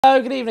Hello,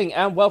 good evening,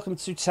 and welcome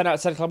to 10 out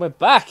of 10 Club. We're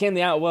back in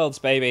the Outer Worlds,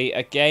 baby.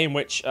 A game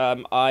which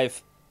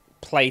I've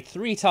played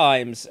 3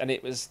 times, and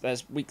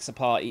there's weeks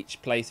apart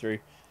each playthrough.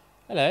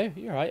 Hello,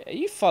 you alright? Are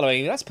you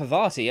following? That's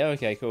Pavati. Oh,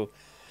 okay, cool.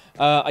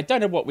 I don't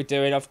know what we're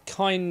doing. I've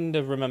kind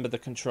of remembered the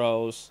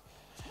controls.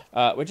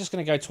 We're just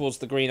going to go towards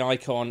the green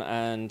icon,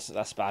 and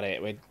that's about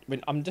it.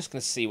 I'm just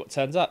going to see what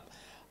turns up.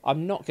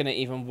 I'm not going to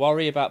even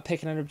worry about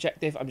picking an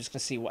objective. I'm just going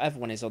to see whatever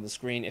one is on the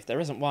screen. If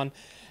there isn't one,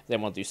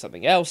 then we'll do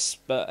something else.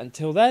 But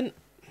until then,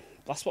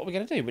 that's what we're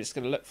going to do. We're just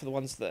going to look for the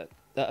ones that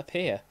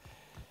appear.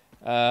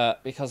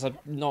 Because I'm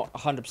not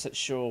 100%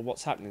 sure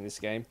what's happening in this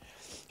game.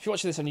 If you're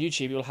watching this on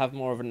YouTube, you'll have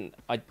more of an...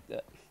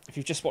 if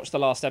you've just watched the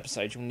last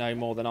episode, you'll know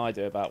more than I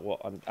do about what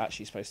I'm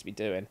actually supposed to be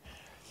doing.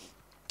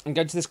 I'm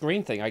going to this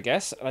green thing, I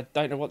guess. And I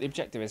don't know what the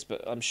objective is,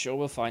 but I'm sure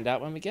we'll find out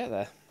when we get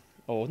there.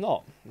 Or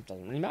not. It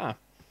doesn't really matter.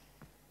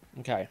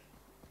 Okay.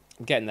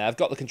 I'm getting there. I've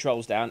got the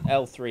controls down.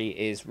 L3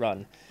 is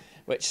run.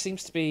 Which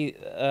seems to be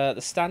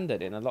the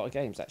standard in a lot of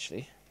games,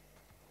 actually.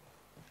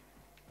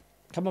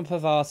 Come on,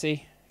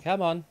 Pavati.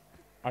 Come on.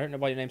 I don't know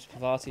why your name's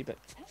Pavati, but...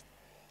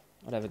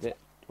 Whatever,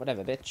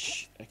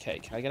 bitch. Okay,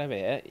 can I get over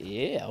here?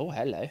 Yeah, oh,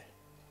 hello.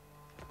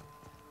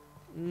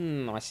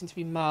 I seem to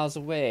be miles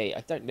away.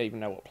 I don't even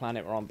know what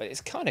planet we're on, but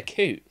it's kind of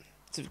cute.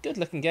 It's a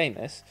good-looking game,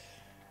 this.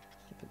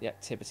 Put the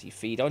activity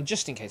feed on,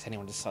 just in case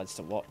anyone decides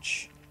to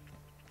watch.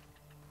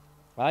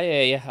 I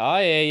hear you.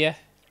 I hear you.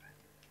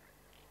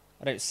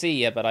 I don't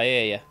see you, but I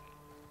hear you.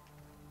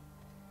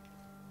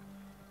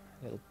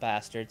 Little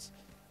bastards.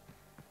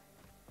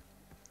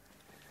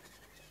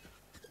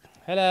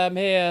 Hello, I'm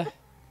here.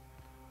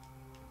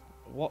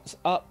 What's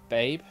up,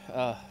 babe?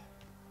 What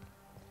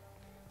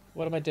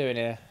am I doing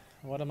here?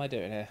 What am I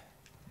doing here?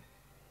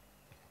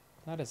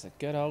 That is a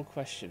good old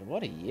question.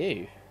 What are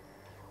you?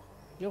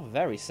 You're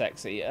very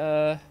sexy.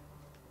 Don't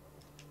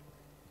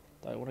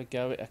want to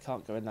go. I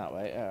can't go in that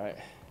way. All right.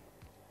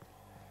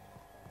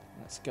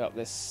 Let's go up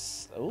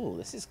this. Oh,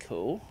 this is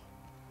cool.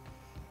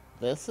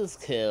 This is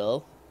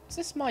cool. Is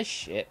this my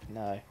ship?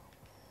 No.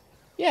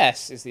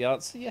 Yes, is the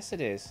answer. Yes, it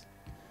is.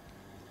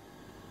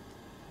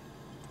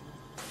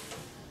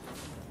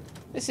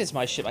 This is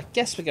my ship. I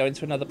guess we're going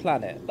to another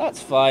planet.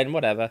 That's fine.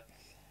 Whatever.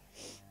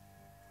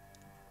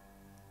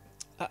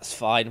 That's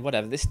fine.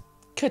 Whatever. This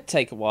could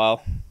take a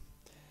while.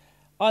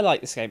 I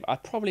like this game. I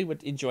probably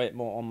would enjoy it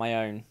more on my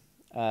own.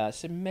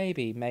 So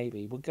maybe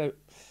we'll go.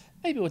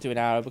 Maybe we'll do an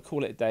hour. We'll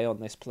call it a day on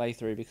this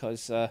playthrough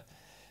because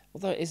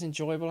although it is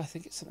enjoyable, I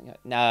think it's something.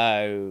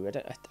 No,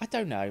 I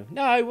don't know.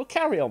 No, we'll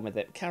carry on with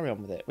it. Carry on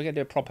with it. We're gonna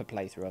do a proper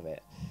playthrough of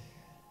it.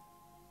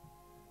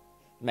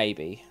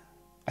 Maybe.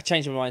 I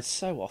change my mind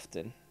so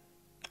often.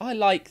 I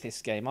like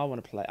this game. I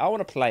want to play. I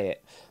want to play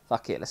it.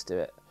 Fuck it. Let's do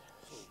it.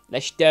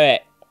 Let's do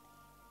it.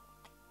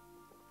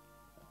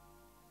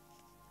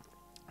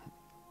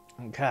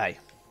 Okay.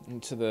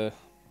 Into the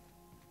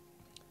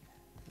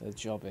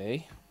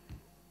jobby.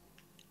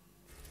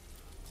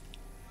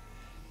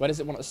 Where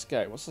does it want us to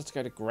go? It wants us to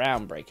go to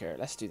Groundbreaker.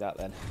 Let's do that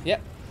then.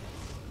 Yep.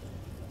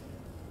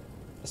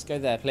 Let's go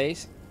there,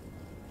 please.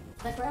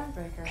 The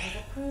Groundbreaker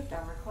has approved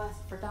our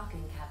request for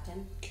docking,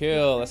 Captain.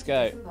 Cool. Let's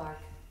go.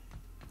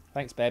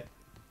 Thanks, babe.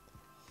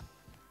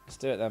 Let's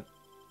do it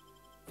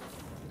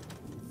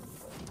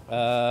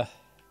then.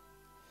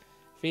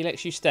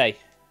 Felix, you stay.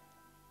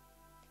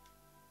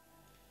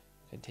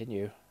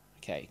 Continue.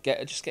 Okay,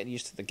 just getting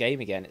used to the game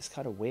again. It's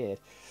kind of weird.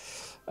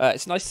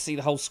 It's nice to see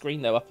the whole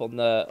screen though up on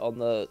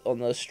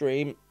the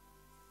stream.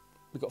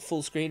 We've got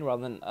full screen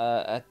rather than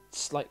a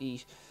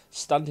slightly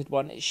stunted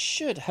one. It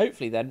should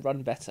hopefully then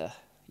run better.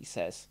 He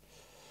says,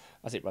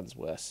 as it runs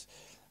worse.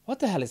 What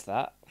the hell is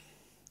that?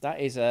 That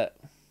is a.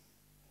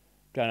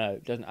 Don't know.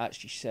 It doesn't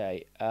actually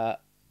say.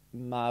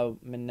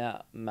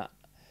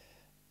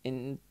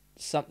 In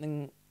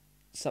something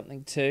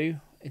two.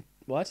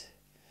 What?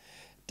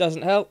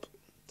 Doesn't help.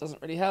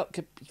 Doesn't really help.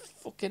 Could be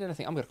fucking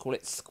anything. I'm gonna call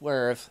it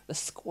Squirve. The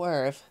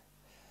Squirve.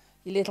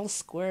 You little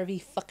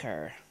squirvy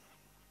fucker.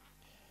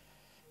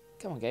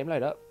 Come on, game,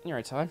 load up. You're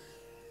in time.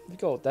 We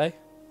got all day.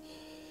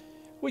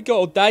 We got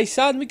all day,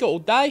 son. We got all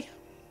day.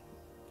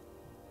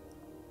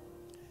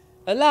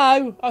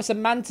 Hello. Oh, it's a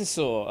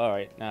mantisaur. All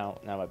right, now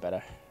I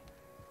better.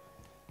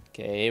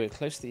 Okay, we're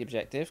close to the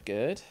objective.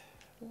 Good.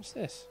 What's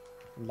this?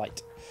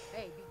 Light.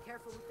 Hey, be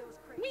careful with those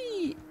crates.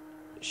 Whee!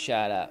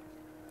 Shut up.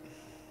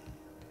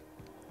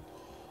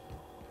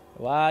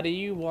 What do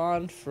you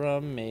want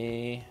from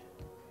me?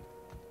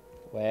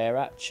 Where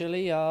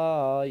actually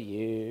are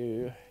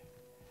you?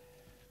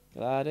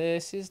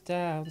 Gladys is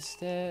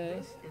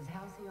downstairs. This is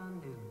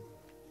Halcyon News.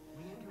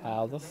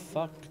 How the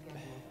fuck?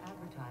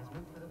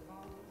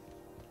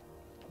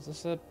 Is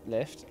this a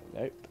lift?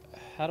 Nope.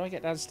 How do I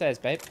get downstairs,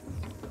 babe?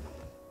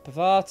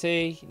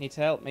 Pavati, you need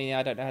to help me.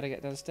 I don't know how to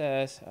get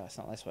downstairs. Oh, it's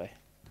not this way.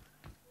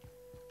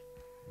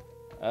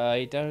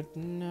 I don't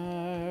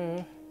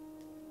know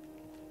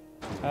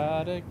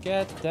how to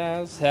get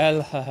down.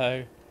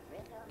 Hello.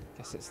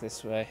 Guess it's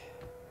this way.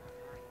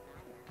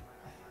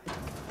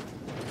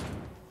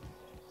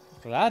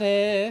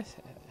 Gladys.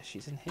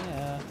 She's in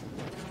here.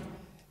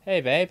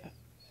 Hey, babe.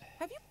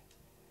 Have you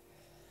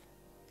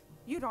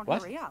You don't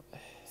What? hurry up.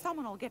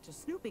 Someone will get to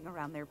snooping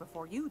around there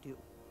before you do.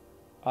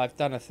 I've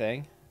done a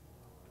thing.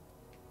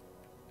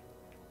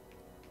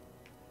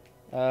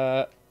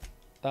 That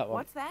one.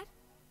 What's that?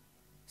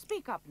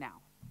 Speak up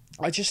now.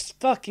 I just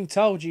fucking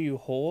told you, you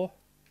whore.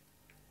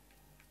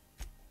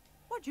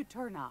 What'd you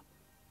turn up?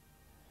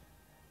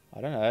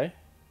 I don't know.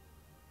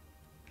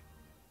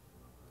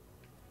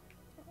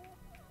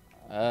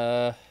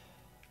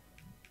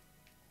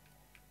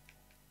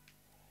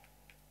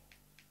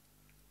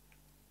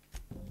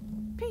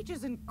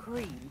 Peaches and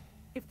cream.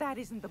 If that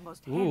isn't the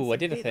most Ooh, handsome I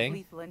did a bit of thing.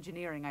 lethal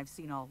engineering I've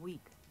seen all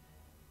week.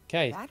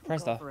 Okay, That will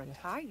press go that. for a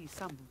tidy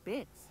sum of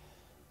bits.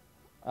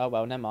 Oh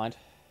well, never mind.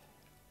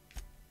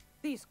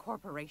 These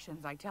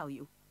corporations, I tell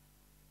you.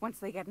 Once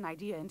they get an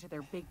idea into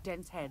their big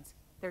dense heads,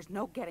 there's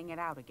no getting it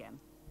out again.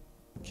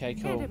 Okay,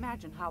 Can't cool.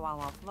 imagine how I'll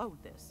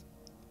offload this.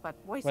 But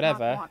waste Whatever.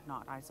 not, want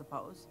not, I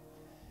suppose.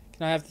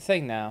 Can I have the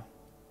thing now?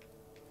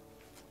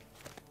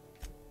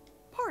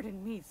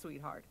 Pardon me,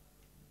 sweetheart.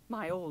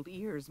 My old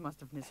ears must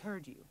have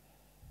misheard you.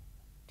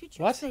 Did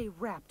you What? say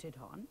wrapped it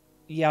on?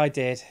 Yeah, I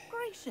did.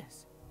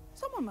 Gracious.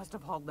 Someone must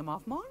have hauled them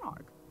off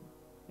Monarch.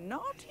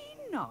 Naughty,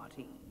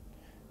 naughty.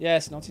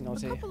 Yes, naughty, A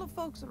naughty. couple of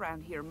folks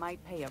around here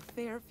might pay a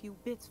fair few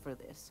bits for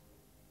this.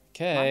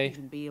 Might Okay,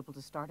 even be able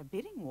to start a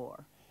bidding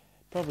war.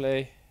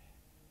 probably.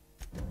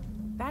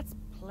 That's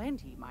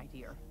plenty, my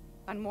dear.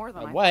 And more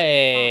than I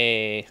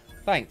Away.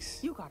 Thanks.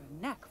 thought. You got a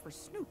knack for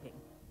snooping.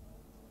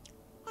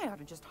 I ought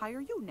to just hire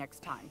you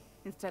next time,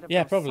 instead of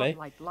Yeah, those probably.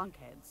 sunlight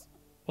lunkheads.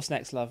 What's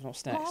next, love?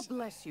 What's God next?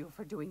 bless you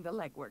for doing the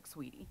legwork,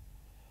 sweetie.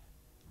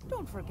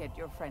 Don't forget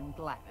your friend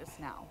Gladys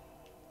now.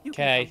 You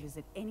Okay. can come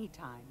visit any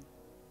time.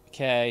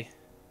 Okay.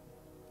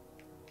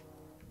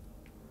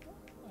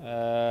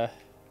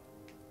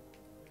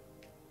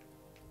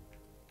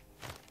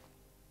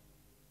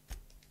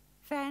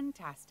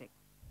 Fantastic.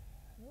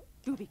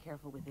 Do be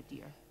careful with it,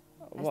 dear.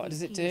 as What these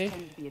does it keys do?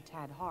 Tend to be a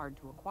tad hard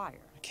to acquire.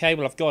 Okay,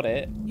 well, I've got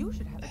it. You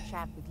should have a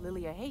chat with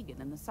Lilia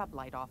Hagen in the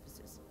sublight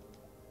offices.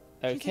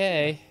 She's a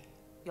Okay. tutor.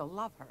 You'll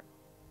love her.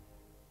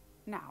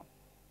 Now,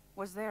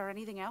 was there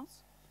anything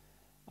else?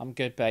 I'm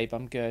good, babe.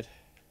 I'm good.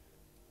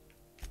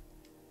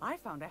 I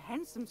found a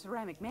handsome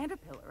ceramic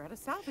mandapillar at a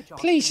salvage auction.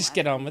 Please just last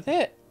get on week. with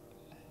it.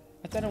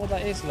 I don't know what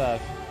that is,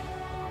 love.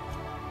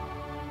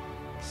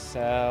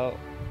 Sell.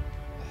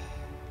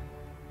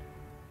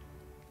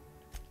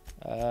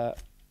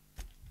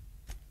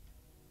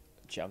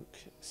 Junk.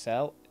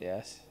 Sell.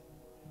 Yes.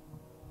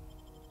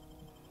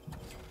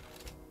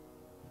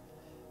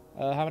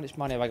 How much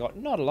money have I got?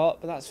 Not a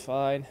lot, but that's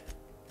fine.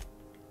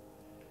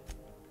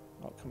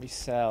 What can we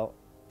sell?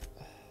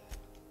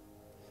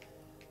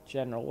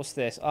 General. What's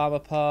this? Armor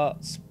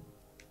parts.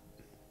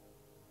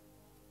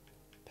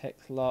 Pick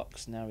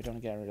locks. No, we don't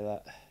want to get rid of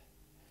that.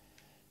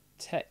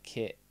 Tech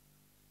kit.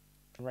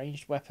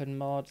 Ranged weapon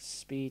mod.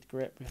 Speed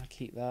grip. We're going to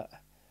keep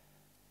that.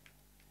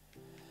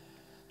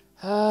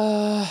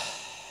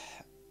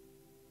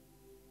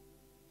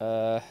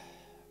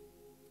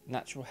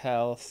 Natural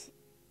health.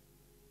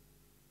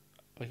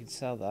 We can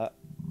sell that.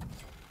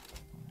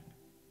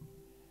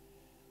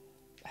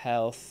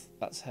 Health.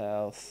 That's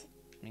health.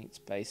 Needs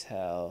base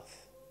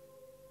health.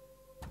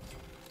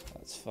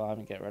 That's fine.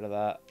 We get rid of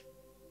that.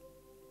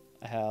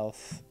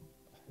 Health.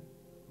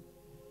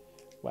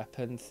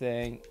 Weapon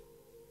thing.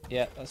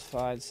 Yeah, that's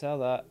fine. Sell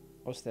that.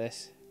 What's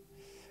this?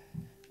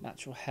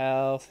 Natural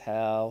health.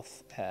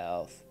 Health.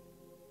 Health.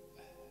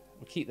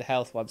 We'll keep the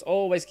health ones.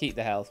 Always keep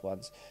the health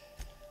ones.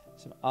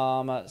 Some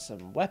armor.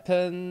 Some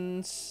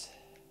weapons.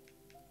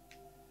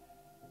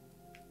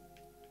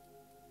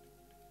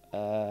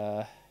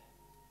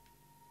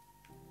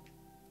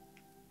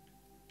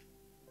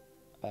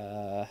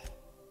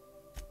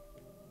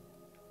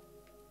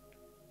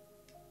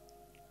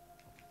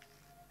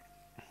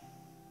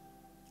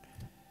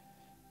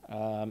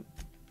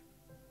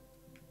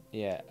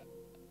 Yeah.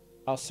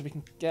 Oh, so we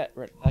can get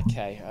rid.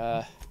 Okay.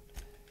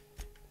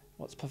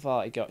 What's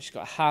Pavati got? She's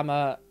got a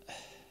hammer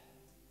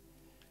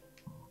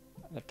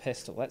and a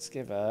pistol. Let's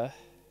give her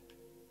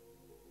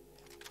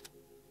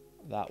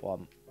that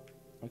one.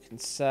 We can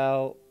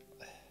sell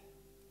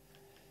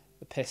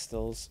the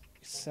pistols.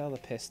 Sell the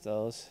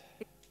pistols.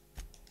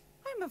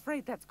 I'm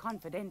afraid that's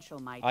confidential,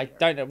 my dear. I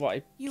don't know what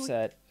I You-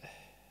 said.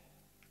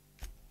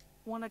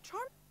 Want a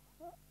charm?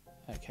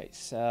 Okay,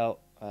 sell.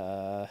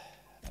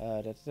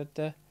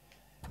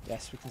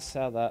 Yes, we can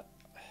sell that.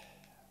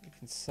 We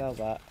can sell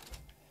that.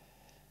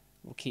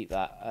 We'll keep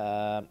that.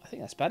 I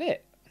think that's about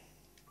it.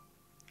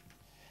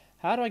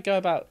 How do I go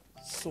about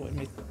sorting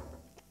my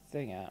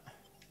thing out?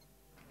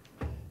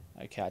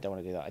 Okay, I don't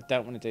want to do that. I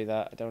don't want to do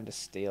that. I don't want to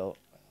steal.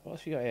 What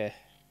else we got here?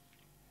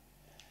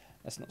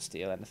 Let's not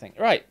steal anything.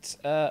 Right,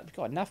 we've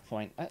got a nav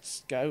point.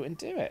 Let's go and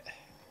do it.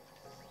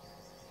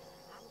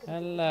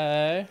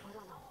 Hello. Put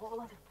on a whole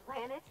other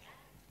planet?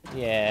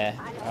 Yeah.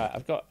 Alright,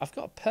 I've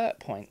got a perk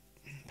point,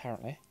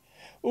 apparently.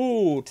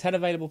 Ooh, 10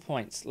 available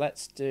points.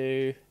 Let's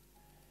do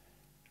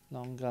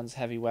long guns,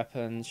 heavy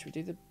weapons. Should we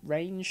do the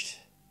ranged?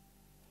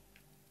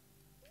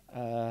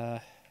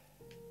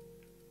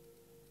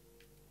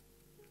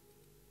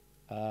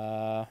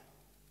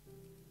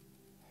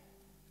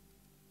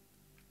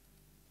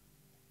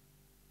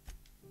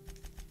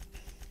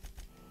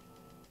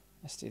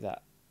 Let's do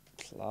that.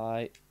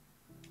 Apply.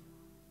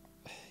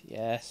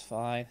 Yes,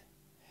 fine.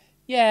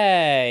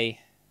 Yay!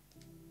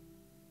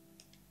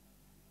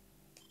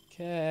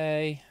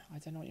 Okay. I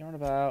don't know what you're on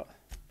about.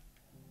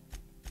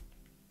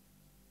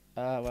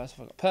 What else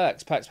have I got?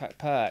 Perks, perks, perks,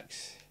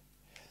 perks.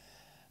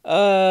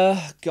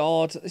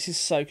 God, this is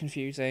so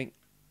confusing.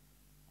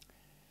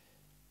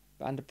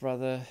 Band of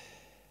Brother.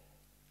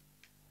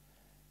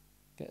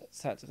 Get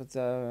tactical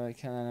zone,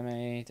 kill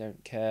enemy,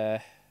 don't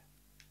care.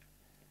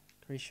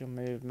 Increase your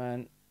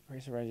movement,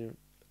 increase the range of...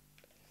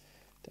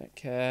 Don't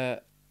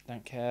care,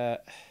 don't care.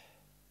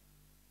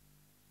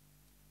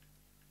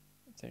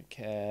 Don't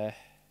care.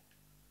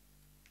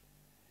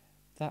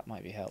 That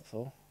might be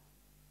helpful.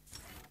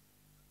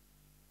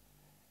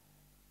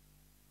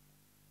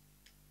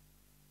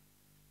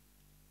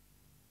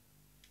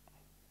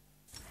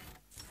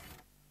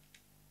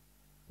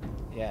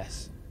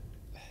 Yes.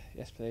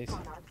 Yes, please. I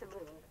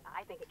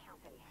think it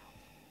counts anyhow.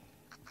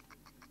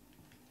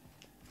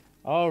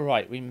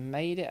 Alright, we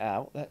made it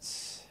out.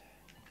 Let's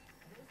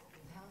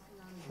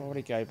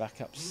probably go back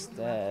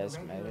upstairs,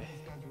 maybe.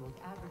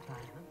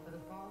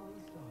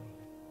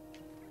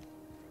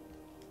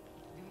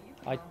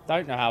 I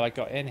don't know how I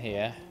got in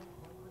here.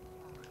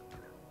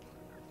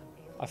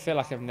 I feel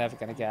like I'm never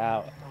going to get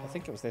out. I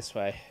think it was this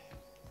way.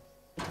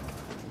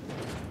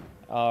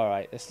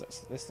 Alright, this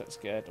looks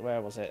good.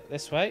 Where was it?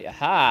 This way?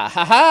 Aha!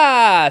 Ha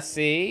ha!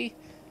 See?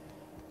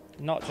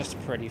 Not just a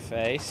pretty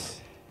face.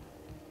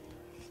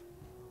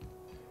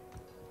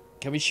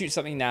 Can we shoot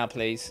something now,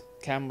 please?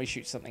 Can we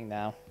shoot something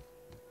now?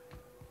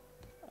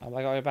 Am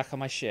I going back on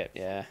my ship?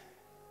 Yeah.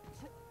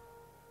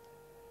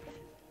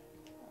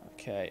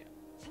 Okay.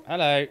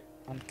 Hello.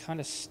 I'm kind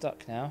of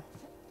stuck now.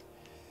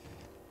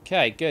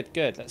 Okay, good,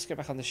 good. Let's get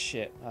back on the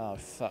ship. Oh,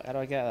 fuck. How do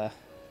I get there?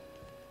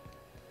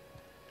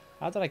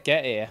 How did I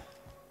get here?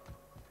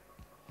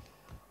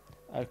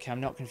 Okay,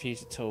 I'm not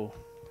confused at all.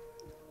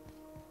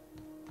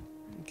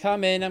 I'm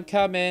coming, I'm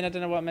coming. I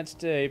don't know what I'm meant to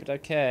do, but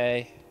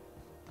okay.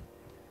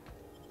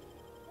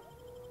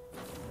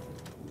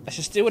 I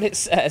just do what it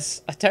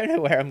says. I don't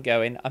know where I'm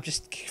going. I'm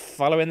just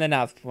following the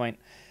nav point.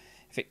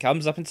 If it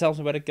comes up and tells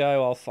me where to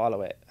go, I'll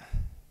follow it.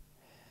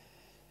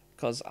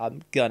 Because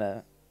I'm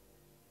gonna.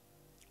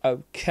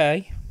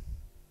 Okay.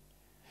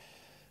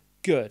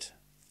 Good.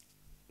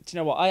 Do you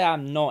know what? I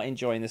am not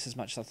enjoying this as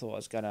much as I thought I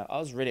was gonna. I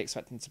was really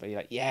expecting to be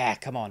like, yeah,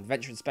 come on,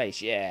 venture in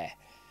space, yeah.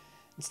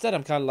 Instead,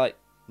 I'm kind of like,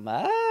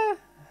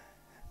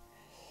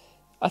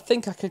 I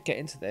think I could get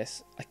into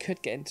this. I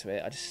could get into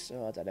it. I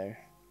don't know.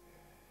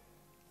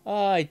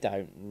 I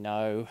don't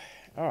know.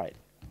 Alright.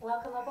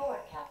 Welcome aboard,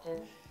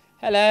 Captain.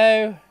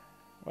 Hello.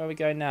 Where are we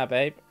going now,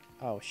 babe?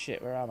 Oh,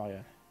 shit. Where am I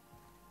going?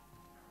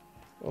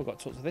 Oh, I've got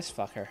to talk to this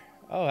fucker.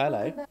 Oh,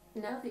 hello.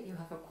 Now that you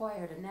have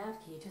acquired a nav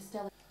key to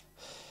Stellar...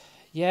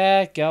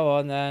 Yeah, go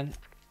on then.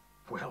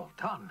 Well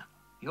done.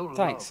 You'll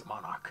Thanks.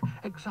 love Monarch.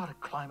 Exotic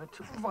climate,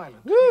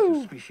 violent Woo!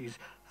 native species,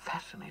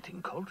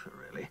 fascinating culture,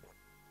 really.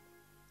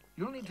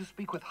 You'll need to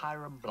speak with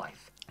Hiram Blythe.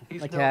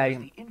 He's known as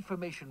the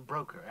information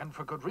broker, and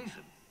for good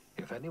reason.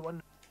 If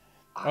anyone...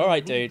 All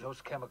right, dude.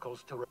 Those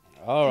chemicals to...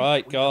 All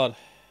right, God.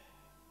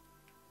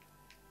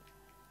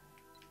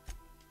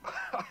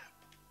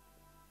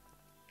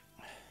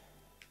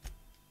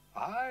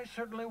 I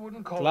certainly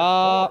wouldn't call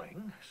Blah. it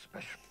boring.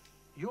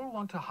 You'll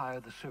want to hire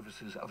the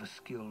services of a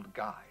skilled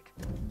guide.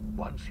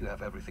 Once you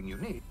have everything you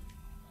need.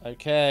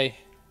 Okay.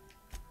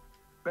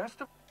 Best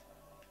of...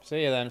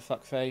 See you then,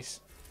 fuckface.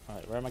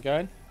 Alright, where am I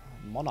going?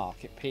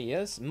 Monarch, it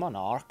appears.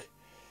 Monarch.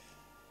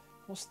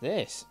 What's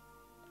this?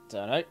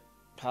 Don't know.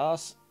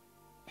 Pass.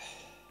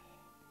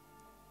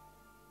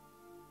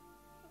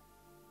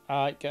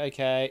 Alright,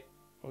 okay.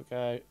 We'll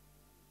go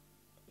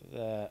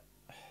there.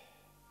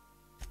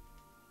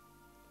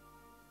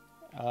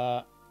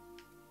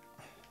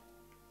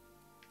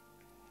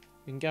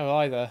 We can go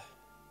either.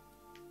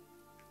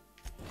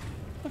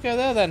 We'll go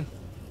there then.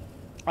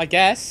 I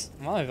guess.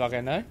 I don't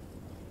fucking know.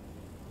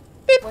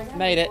 Beep. We're now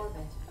Made in it.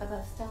 orbit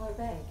above Stellar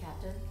Bay,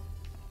 Captain.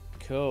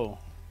 Cool.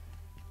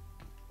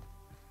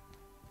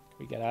 Can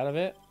we get out of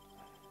it?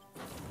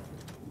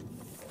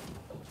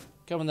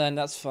 Come on then,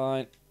 that's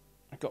fine.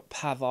 I've got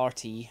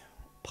Pavarti.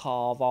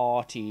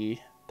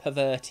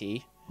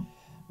 Perverti.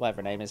 Whatever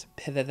her name is.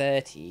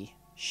 Piverti.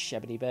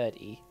 Shebby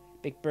birdie.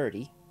 Big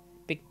birdie.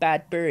 Big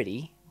bad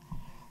birdie.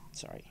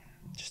 Sorry.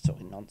 Just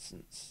talking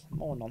nonsense.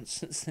 More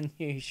nonsense than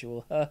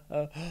usual.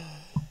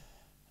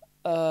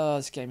 Oh,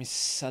 this game is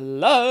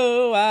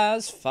slow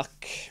as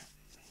fuck.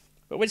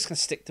 But we're just going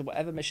to stick to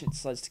whatever mission it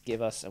decides to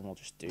give us, and we'll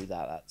just do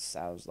that. That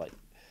sounds like...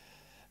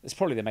 It's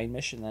probably the main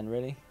mission then,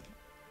 really.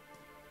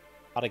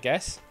 I'd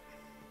guess.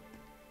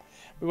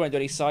 We won't do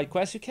any side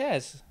quests, who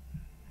cares?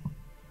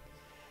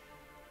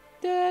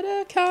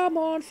 Da-da, come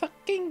on,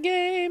 fucking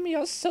game.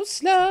 You're so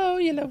slow.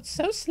 You load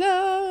so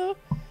slow.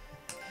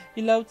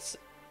 You load...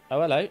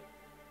 Oh, hello.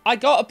 I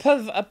got a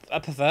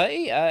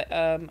perverty?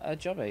 A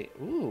jobby.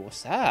 Ooh,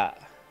 what's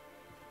that?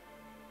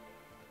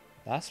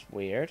 That's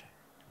weird.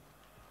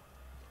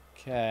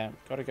 Okay,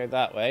 gotta go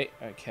that way.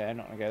 Okay, I'm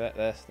not gonna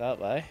go that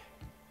way.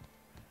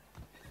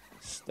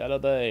 Stella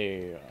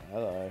Bay.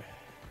 Hello.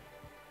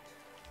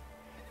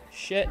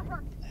 Shit.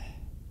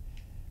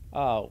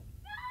 Oh.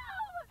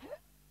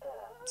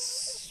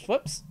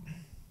 Whoops.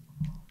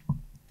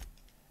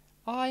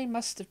 I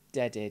must have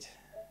deaded.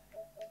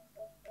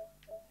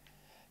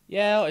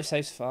 Yeah,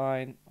 autosave's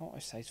fine.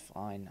 Autosave's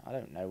fine. I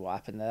don't know what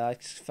happened there. I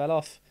just fell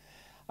off.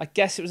 I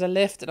guess it was a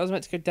lift and I was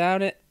meant to go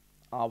down it.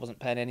 I wasn't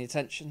paying any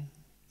attention.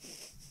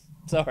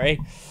 Sorry.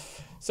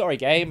 Sorry,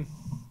 game.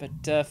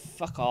 But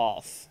fuck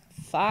off.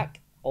 Fuck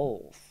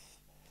off.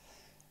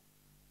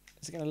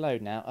 Is it going to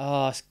load now?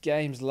 Oh, this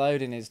game's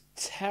loading is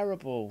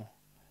terrible.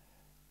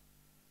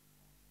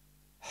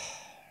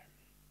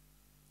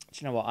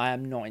 Do you know what? I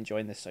am not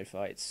enjoying this so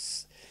far.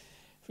 It's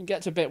if we can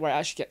get to a bit where I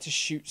actually get to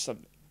shoot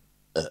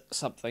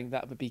something,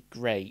 that would be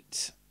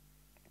great.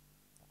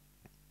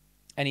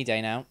 Any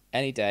day now.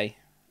 Any day.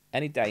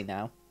 Any day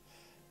now.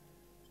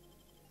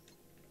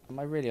 Am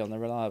I really on the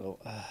reliable?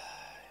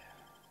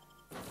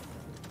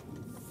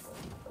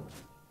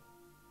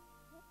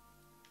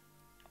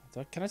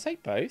 Can I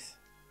take both?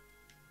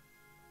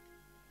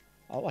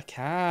 Oh, I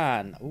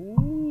can.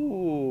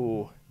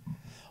 Ooh.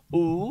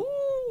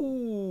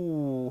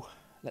 Ooh.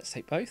 Let's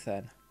take both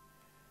then.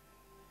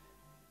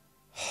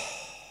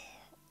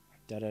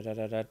 Da da da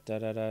da da da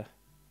da da.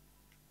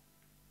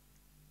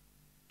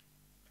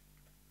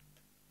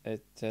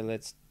 Until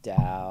it's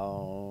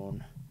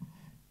down.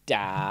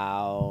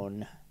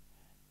 Down.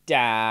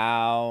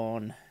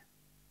 Down.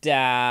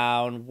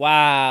 Down.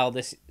 Wow,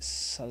 this is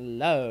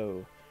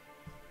slow.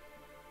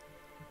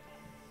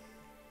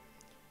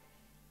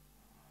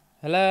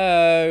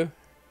 Hello?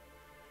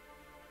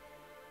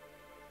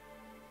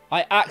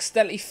 I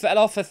accidentally fell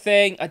off a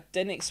thing. I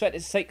didn't expect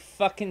it to take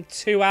fucking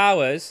 2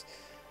 hours.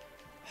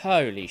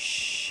 Holy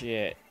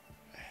shit.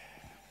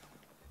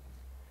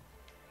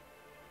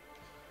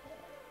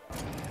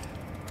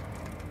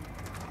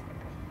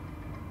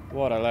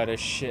 What a load of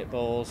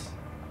shitballs.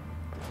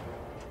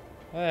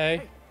 Hey.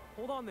 Hey,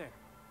 hold on there.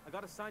 I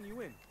gotta sign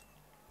you in.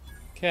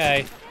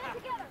 Okay.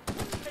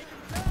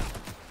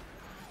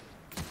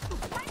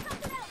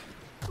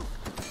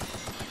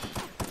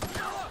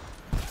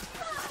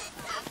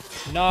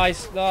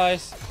 Nice,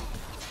 nice.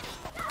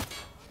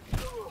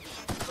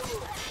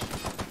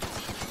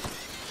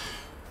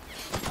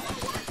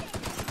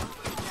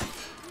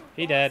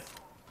 He dead.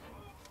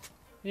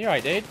 You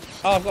alright, dude?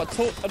 Oh, I've got to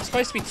talk. I'm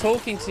supposed to be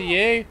talking to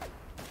you.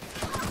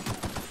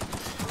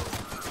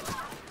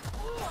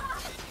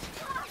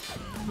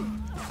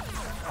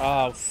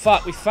 Oh,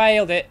 fuck. We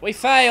failed it. We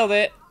failed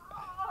it.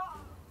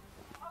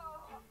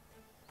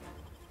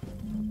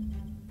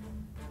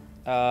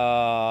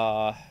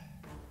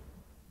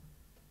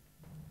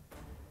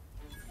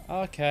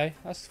 Okay,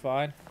 that's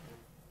fine.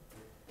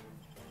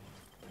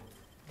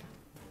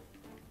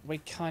 We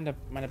kind of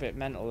went a bit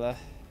mental there.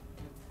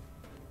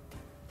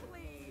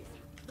 Please.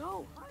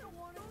 No, I don't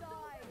want to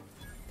die.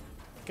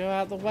 Go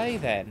out the way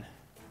then.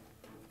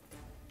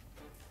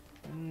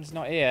 It's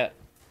not here.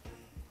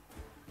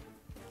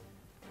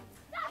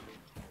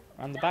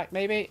 Around the back,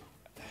 maybe?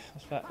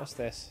 What's that? What's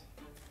this?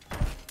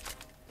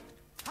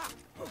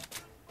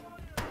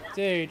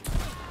 Dude.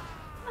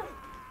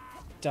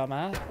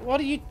 Dumbass. What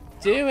are you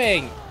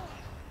doing?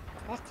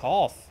 Fuck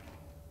off.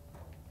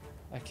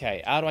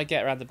 Okay, how do I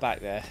get around the back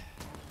there?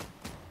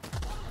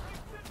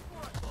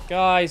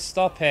 Guys,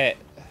 stop it.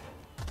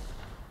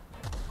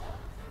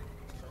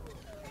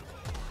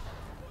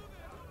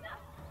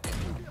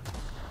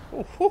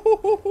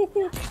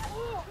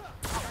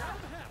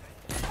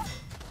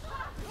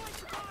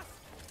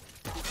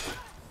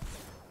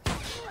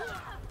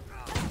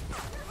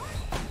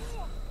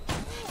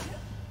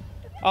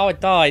 Oh, it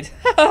died.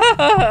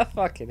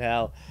 Fucking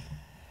hell.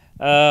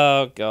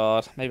 Oh,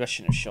 God. Maybe I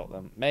shouldn't have shot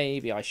them.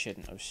 Maybe I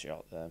shouldn't have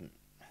shot them.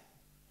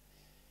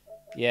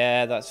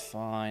 Yeah, that's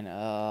fine.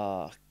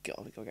 Oh, God.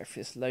 We've got to go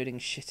through this loading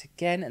shit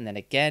again, and then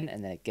again,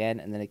 and then again,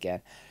 and then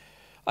again.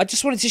 I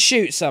just wanted to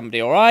shoot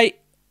somebody, alright?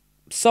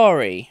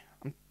 Sorry.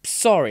 I'm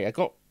sorry. I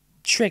got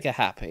trigger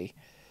happy.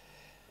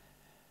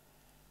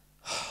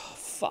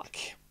 Fuck.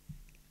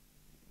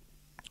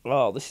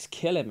 Oh, this is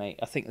killing me.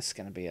 I think this is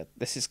going to be it.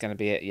 This is going to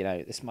be it. You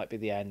know, this might be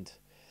the end.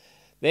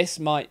 This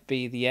might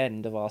be the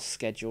end of our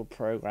scheduled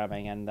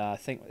programming, and I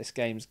think this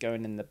game's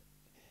going in the...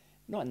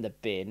 Not in the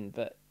bin,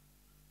 but...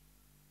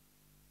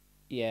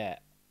 Yeah.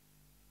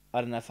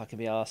 I don't know if I can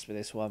be arsed with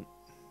this one.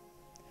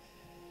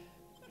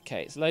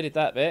 Okay, it's loaded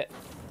that bit.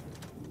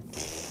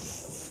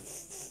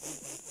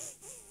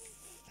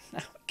 Now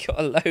I've got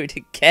to load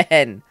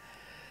again.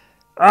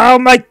 Oh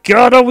my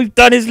God, all we've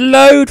done is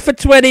load for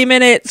 20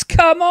 minutes.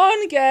 Come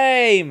on,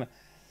 game.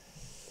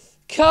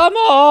 Come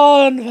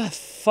on. For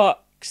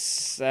fuck's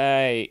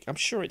sake. I'm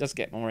sure it does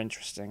get more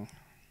interesting.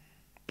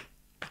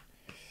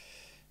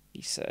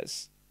 He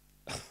says.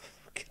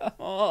 Come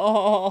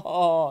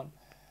on.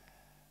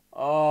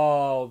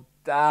 Oh,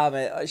 damn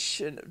it. I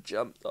shouldn't have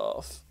jumped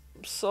off.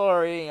 I'm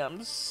sorry.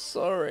 I'm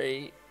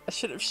sorry. I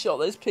should have shot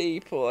those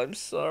people. I'm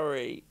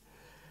sorry.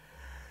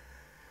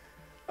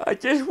 I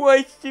just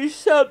wanted to do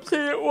something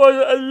that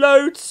wasn't a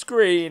load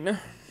screen.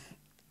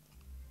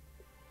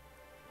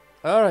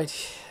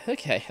 Alright.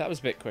 Okay, that was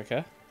a bit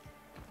quicker.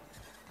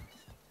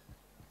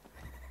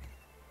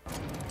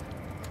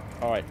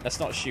 Alright, let's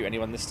not shoot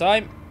anyone this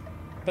time.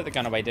 Put the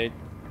gun away, dude.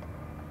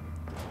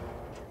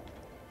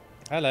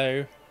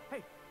 Hello.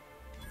 Hey.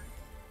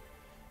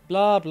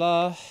 Blah,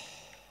 blah.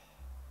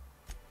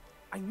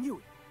 I knew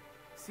it.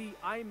 See,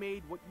 I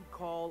made what you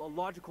call a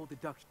logical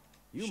deduction.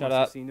 You Shut must up.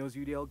 have seen those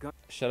UDL guns.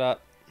 Shut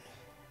up.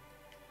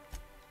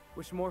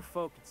 Wish more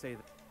folk could say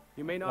that.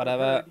 You may not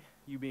Whatever. have heard,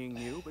 you being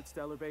new, but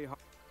Stellar Bay,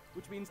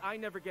 which means I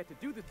never get to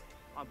do this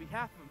on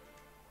behalf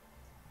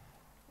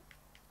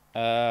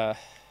of him.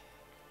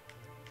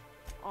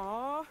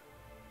 Aw,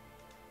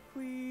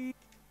 please.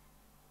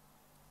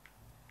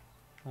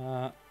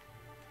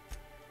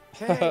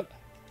 Hey,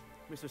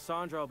 Mr.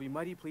 Sandra, I'll be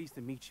mighty pleased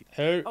to meet you.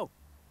 Who? Oh,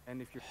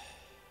 and if you're...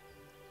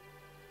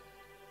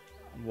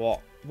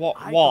 What?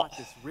 I got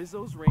this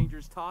Rizzo's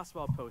Rangers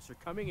Tossball poster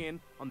coming in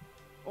on...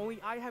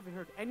 Only I haven't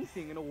heard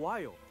anything in a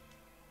while.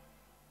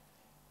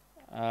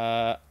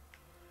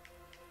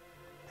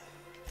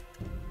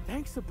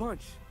 Thanks a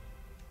bunch.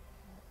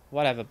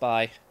 Whatever,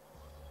 bye.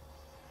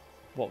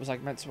 What was I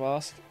meant to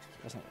ask?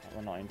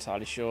 I'm not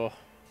entirely sure.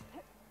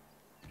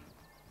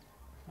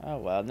 Oh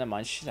well, never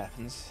mind, shit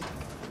happens.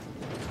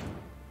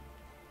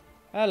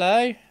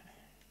 Hello?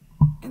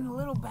 And the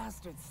little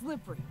bastard's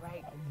slippery,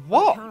 right?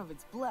 What? On account of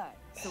its blood,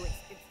 so it's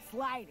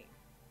sliding.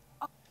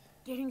 Oh,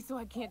 getting so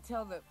I can't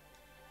tell the...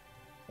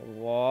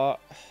 What?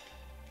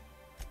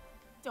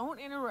 Don't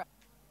interrupt,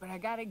 but I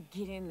gotta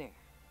get in there.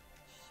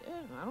 Shit,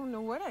 I don't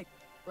know what I...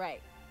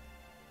 Right.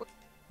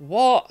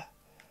 What?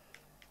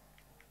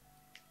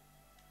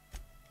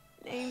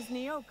 Name's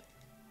Nyoka.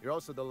 You're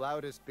also the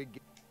loudest big...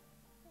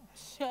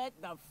 Shut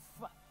the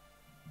fuck...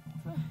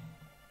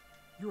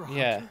 You're a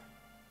Yeah. hunter?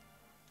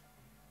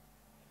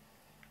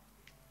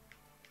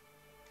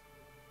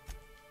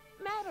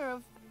 Matter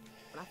of...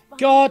 when I find-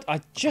 God,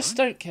 I just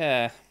don't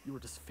care. You were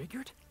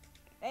disfigured?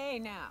 Hey,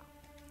 now.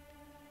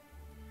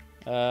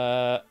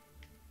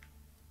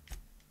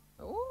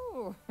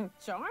 Ooh,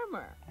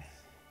 charmer.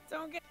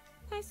 Don't get...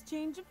 Nice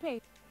change of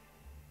pace.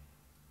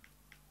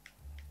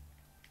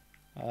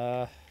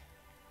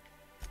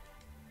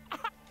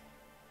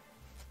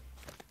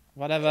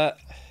 Whatever.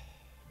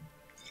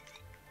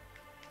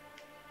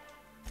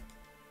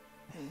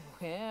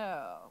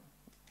 Well,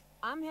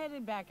 I'm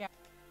headed back out.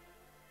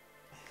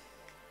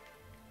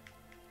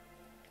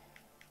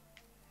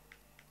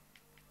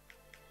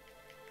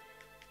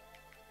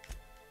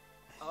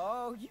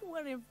 Oh, you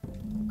want to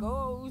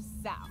go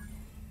south.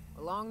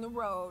 Along the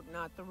road,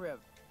 not the river.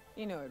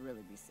 You know it'd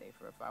really be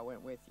safer if I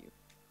went with you.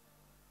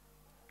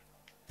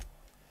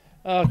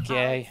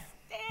 Okay.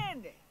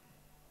 Outstanding.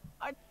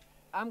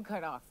 I'm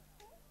cut off.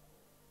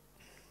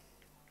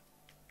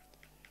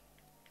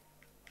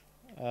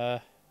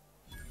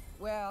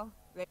 Well,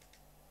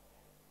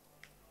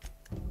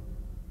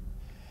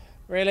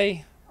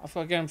 Really? I've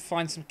got to go and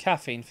find some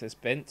caffeine for this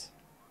bint.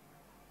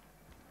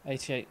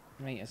 88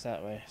 meters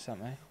that way,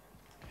 something.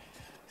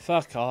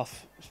 Fuck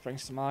off.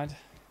 Springs to mind.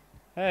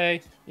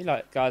 Hey, you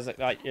like guys that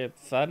like your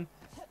fun?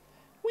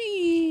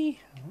 Whee!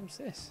 What's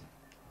this?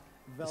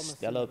 Velma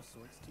Stella. sent the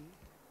sorts to you?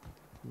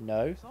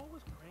 No. It's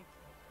always cranky.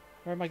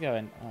 Where am I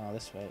going? Oh,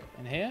 this way.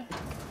 In here?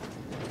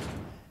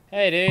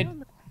 Hey,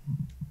 dude.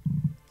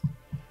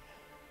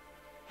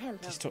 Hello,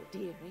 Just talk-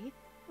 dearie.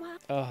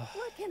 What, Oh,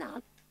 what can I...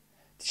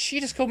 did she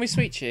just call me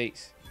sweet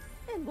cheeks?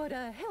 And what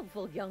a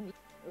helpful young...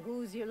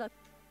 Who's your luck...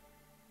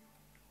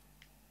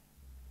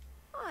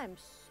 I'm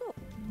so...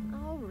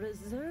 Our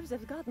reserves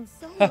have gotten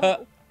so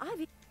low.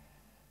 I've...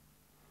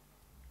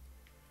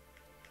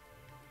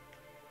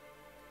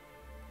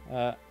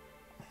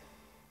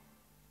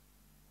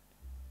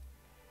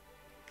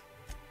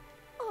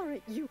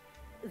 Aren't you...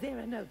 There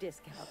are no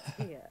discounts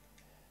here.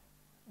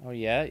 Oh,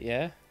 yeah,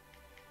 yeah.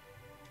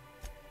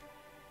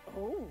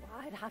 Oh,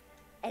 I'd have...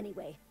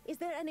 Anyway, is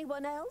there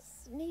anyone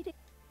else needing...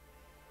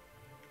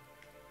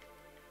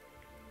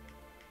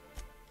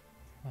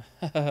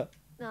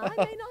 Now, I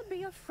may not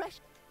be a fresh...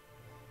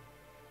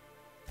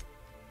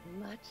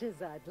 Much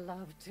as I'd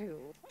love to.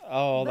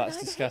 Oh, but that's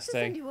I'd disgusting.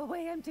 Hate to send you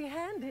away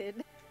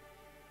empty-handed.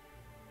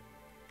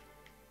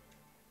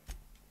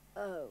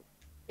 Oh,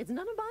 it's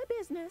none of my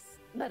business.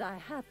 But I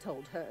have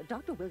told her,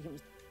 Dr.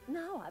 Williams.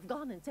 Now I've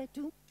gone and said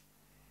to...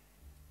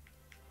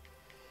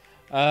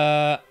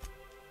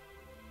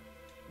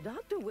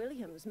 Dr.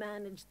 Williams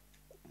managed...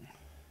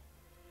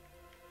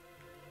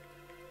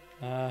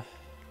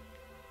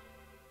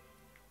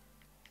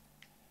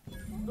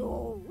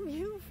 Oh,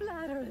 you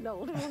flatter an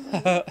older woman.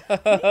 Me,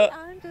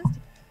 I'm just...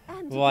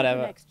 And to Whatever.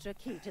 give an extra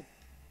key to...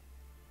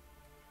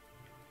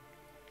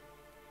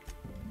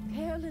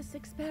 Careless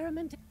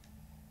experiment...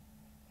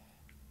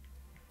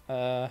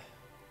 In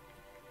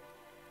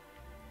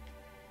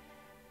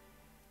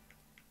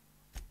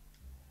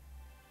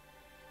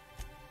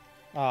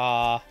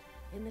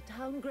the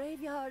town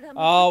graveyard,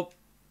 Oh.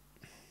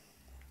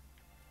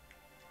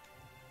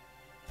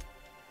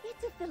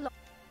 It's at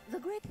the The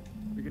great.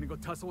 You're gonna go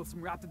tussle with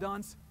some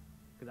raptidons?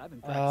 Because I've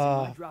been practicing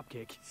my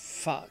dropkick.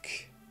 Fuck.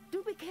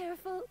 Do be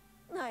careful.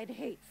 I'd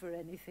hate for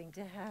anything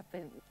to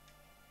happen.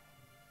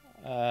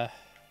 Oh,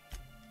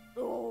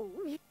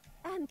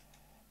 and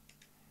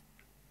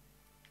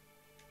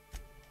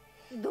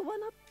the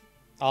one up.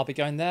 I'll be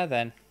going there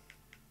then.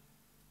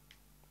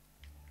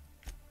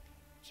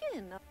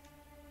 Chin.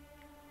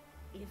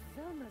 If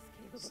Velma's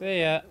capable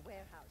See ya. of the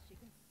warehouse, she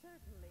can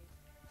certainly.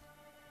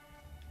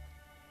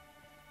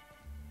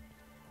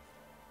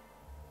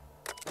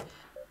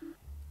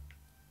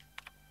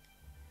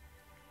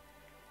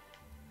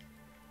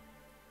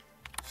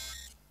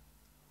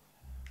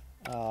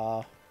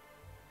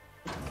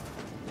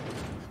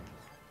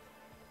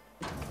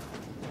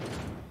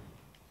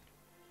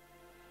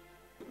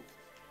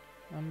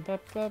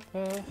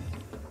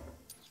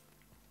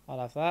 I'll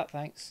have that,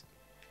 thanks.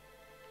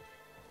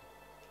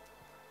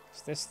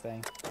 What's this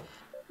thing?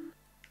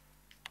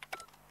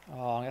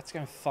 Oh, I have to go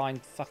and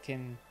find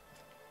fucking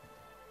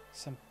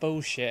some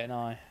bullshit, and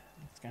I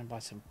have to go and buy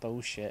some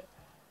bullshit.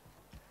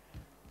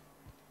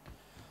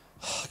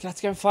 I'm gonna have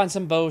to go and find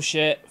some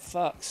bullshit.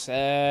 Fuck's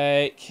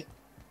sake.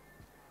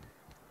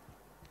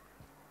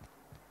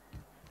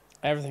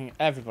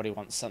 Everybody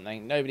wants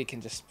something. Nobody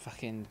can just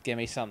fucking give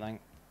me something.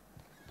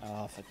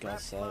 Oh, for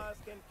God's sake. Right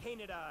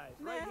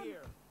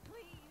here.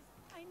 Please,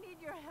 I need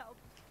your help.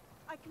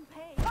 I can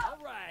pay. All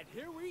right,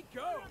 here we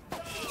go.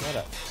 Shut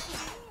up.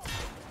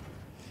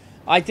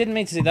 I didn't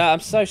mean to do that. I'm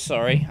so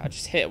sorry. I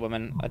just hit a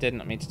woman. I did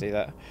not mean to do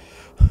that.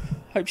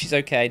 Hope she's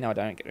okay. No, I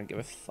don't give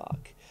a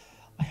fuck.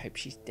 I hope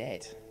she's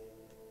dead.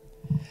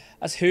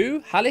 As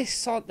who?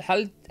 Halcyon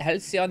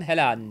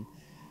Helan.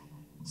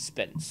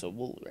 Spencer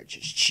Woolridge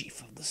is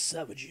chief of the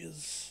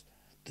savages.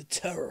 The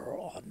terror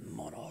on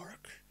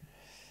Monarch.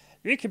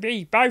 You can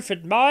be both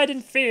admired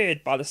and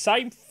feared by the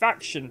same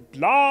faction.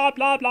 Blah,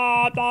 blah,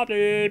 blah, blah,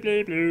 blah,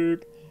 blah, blah.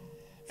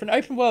 For an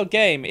open world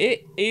game,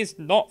 it is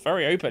not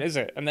very open, is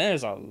it? And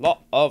there's a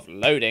lot of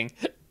loading.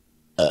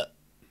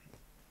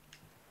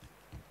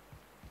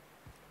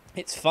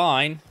 It's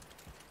fine.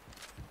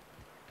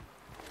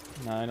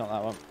 No, not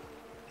that one.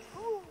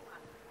 Ooh.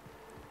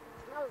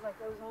 Smells like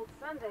those old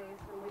Sundays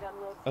when we got a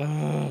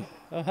little...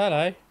 Oh,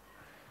 hello.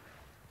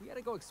 We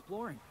gotta go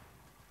exploring.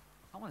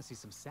 I want to see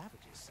some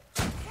savages.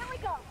 Here we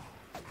go!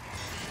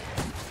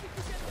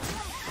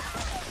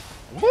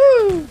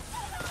 Woo!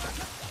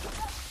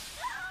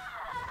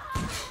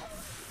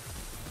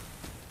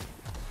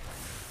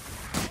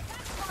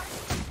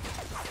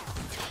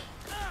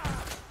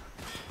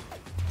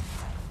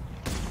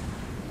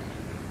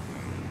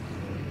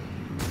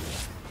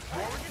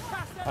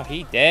 Oh,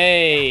 he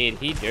died.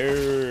 He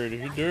died.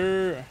 He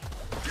died.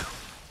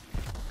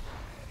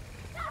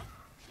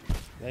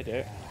 They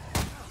do.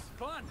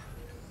 Fun.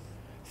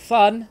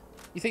 Fun?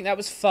 You think that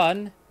was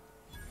fun?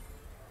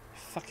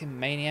 Fucking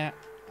maniac.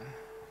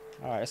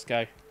 Alright, let's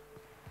go.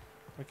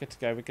 We're good to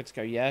go. We're good to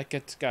go. Yeah,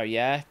 good to go.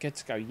 Yeah, good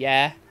to go.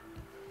 Yeah.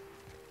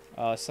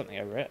 Oh, there's something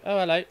over it. Oh,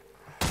 hello.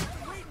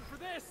 Waiting for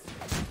this.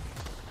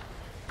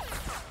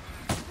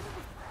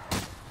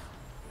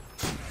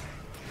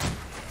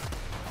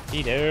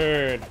 He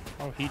did.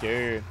 Oh, he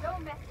did.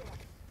 Don't mess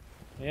with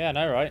it. Yeah, I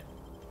know, right?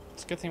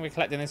 It's a good thing we're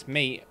collecting this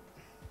meat.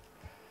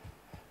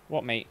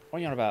 What meat? What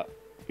are you on about?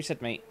 Who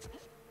said meat?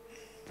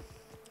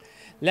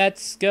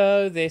 Let's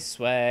go this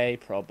way,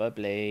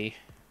 probably.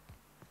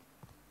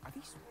 Are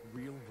these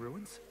real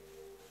ruins?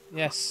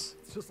 Yes.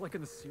 It's just like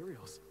in the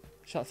serials.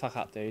 Shut the fuck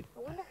up, dude. I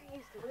wonder who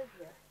used to live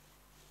here.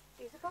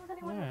 Do you suppose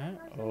anyone Alright.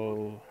 recognizes him?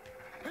 Oh.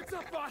 Heads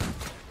up, boss.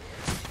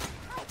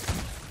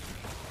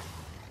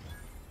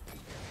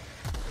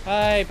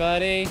 Hi,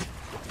 buddy.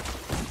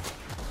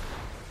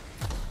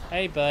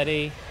 Hey,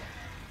 buddy.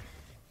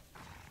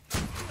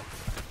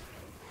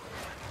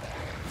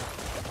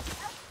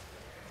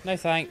 No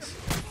thanks.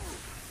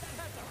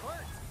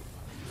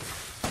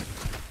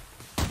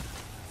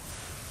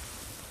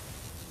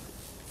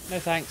 No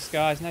thanks,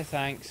 guys. No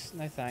thanks.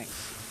 No thanks.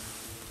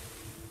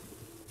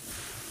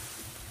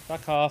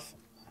 Fuck off.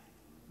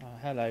 Oh,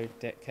 hello,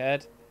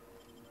 dickhead.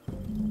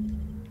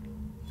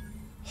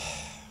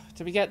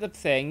 Did we get the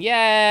thing?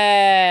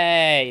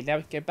 Yay! Now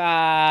we can go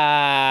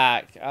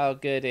back. Oh,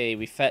 goody.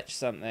 We fetched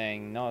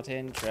something. Not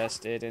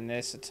interested in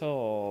this at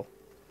all.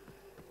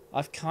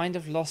 I've kind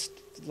of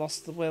lost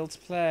the will to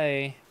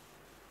play.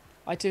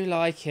 I do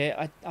like it.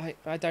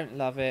 I don't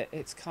love it.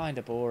 It's kind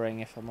of boring,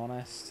 if I'm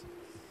honest.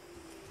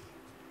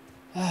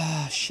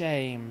 Ah,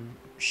 shame.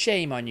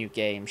 Shame on you,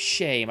 game.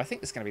 Shame. I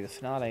think this is going to be the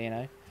finale, you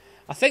know.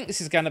 I think this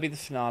is going to be the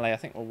finale. I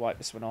think we'll wipe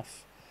this one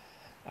off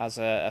as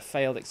a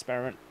failed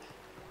experiment.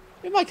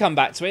 We might come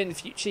back to it in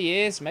future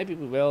years. Maybe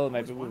we will,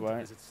 maybe we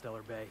won't. Visit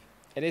Stellar Bay.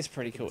 It is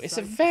pretty cool. It's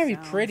a very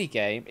pretty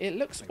game. It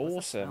looks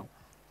awesome.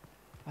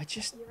 I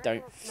just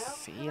don't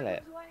feel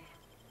it.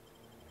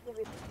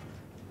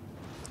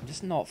 I'm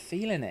just not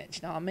feeling it. Do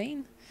you know what I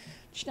mean?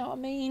 Do you know what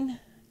I mean?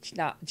 Do you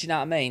know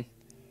what I mean?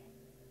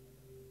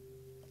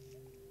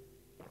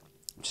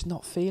 I'm just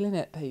not feeling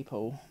it,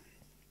 people.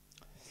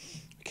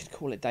 We could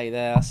call it day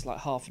there. That's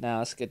like half an hour.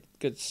 That's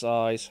good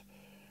size.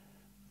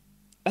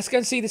 Let's go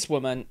and see this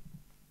woman.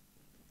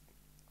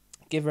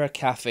 Give her a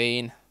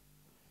caffeine.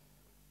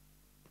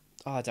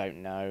 I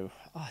don't know.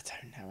 I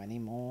don't know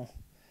anymore.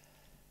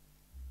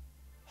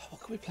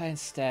 What can we play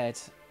instead?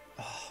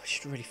 Oh, we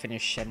should really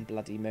finish Shen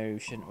Bloody Moo,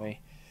 shouldn't we?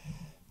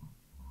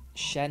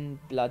 Shen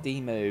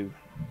Bloody Moo.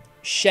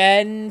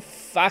 Shen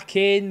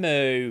fucking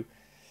Moo.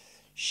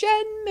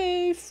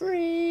 Shenmue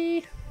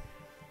free.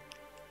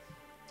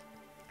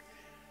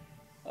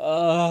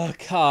 Oh,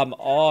 come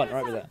on.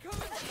 Right with that.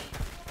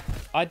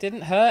 I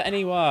didn't hurt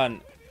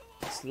anyone.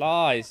 It's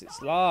lies.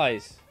 It's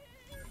lies.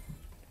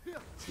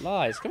 It's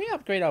lies. Can we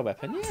upgrade our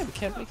weapon? Yeah, we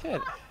can. We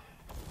could.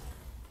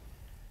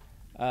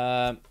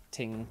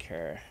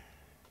 Tinker.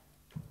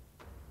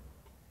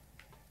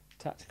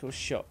 Tactical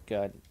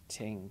shotgun.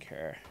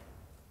 Tinker.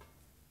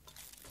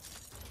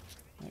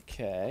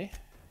 Okay.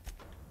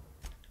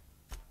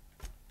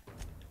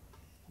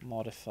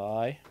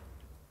 Modify.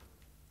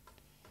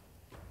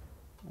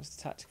 What's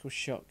the tactical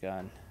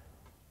shotgun?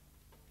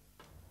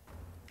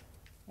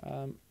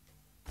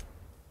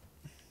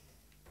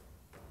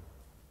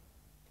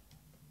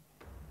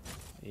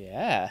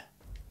 Yeah.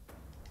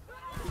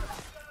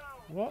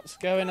 What's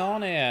going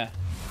on here?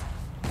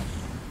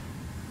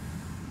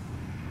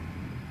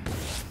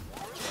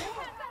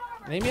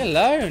 Leave me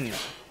alone.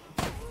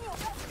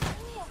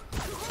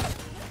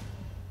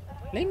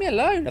 Leave me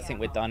alone. I think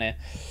we're done here.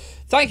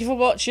 Thank you for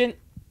watching.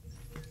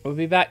 We'll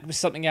be back with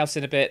something else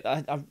in a bit.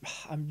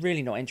 I'm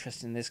really not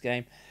interested in this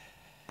game.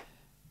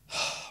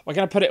 We're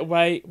going to put it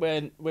away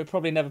when we'll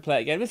probably never play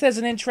it again. If there's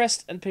an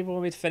interest and people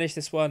want me to finish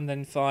this one,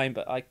 then fine.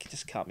 But I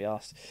just can't be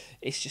asked.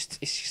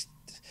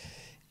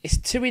 It's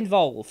too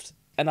involved,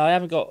 and I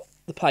haven't got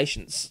the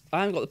patience.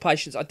 I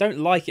don't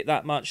like it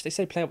that much. They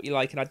say play what you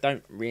like, and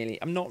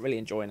I'm not really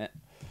enjoying it.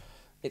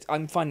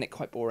 I'm finding it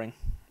quite boring,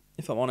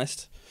 if I'm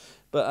honest.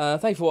 But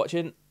thanks for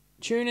watching.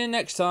 Tune in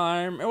next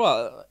time.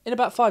 Well, in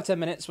about 5-10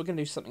 minutes, we're going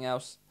to do something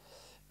else.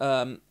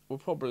 We'll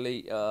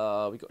probably... we've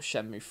got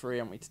Shenmue 3,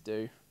 haven't we, to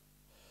do.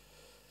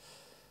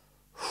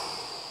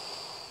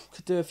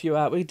 Could do a few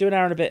hours. We could do an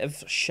hour and a bit of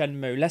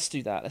Shenmue. Let's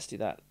do that.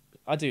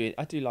 I do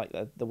like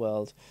the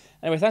world.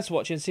 Anyway, thanks for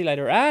watching. See you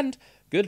later, and...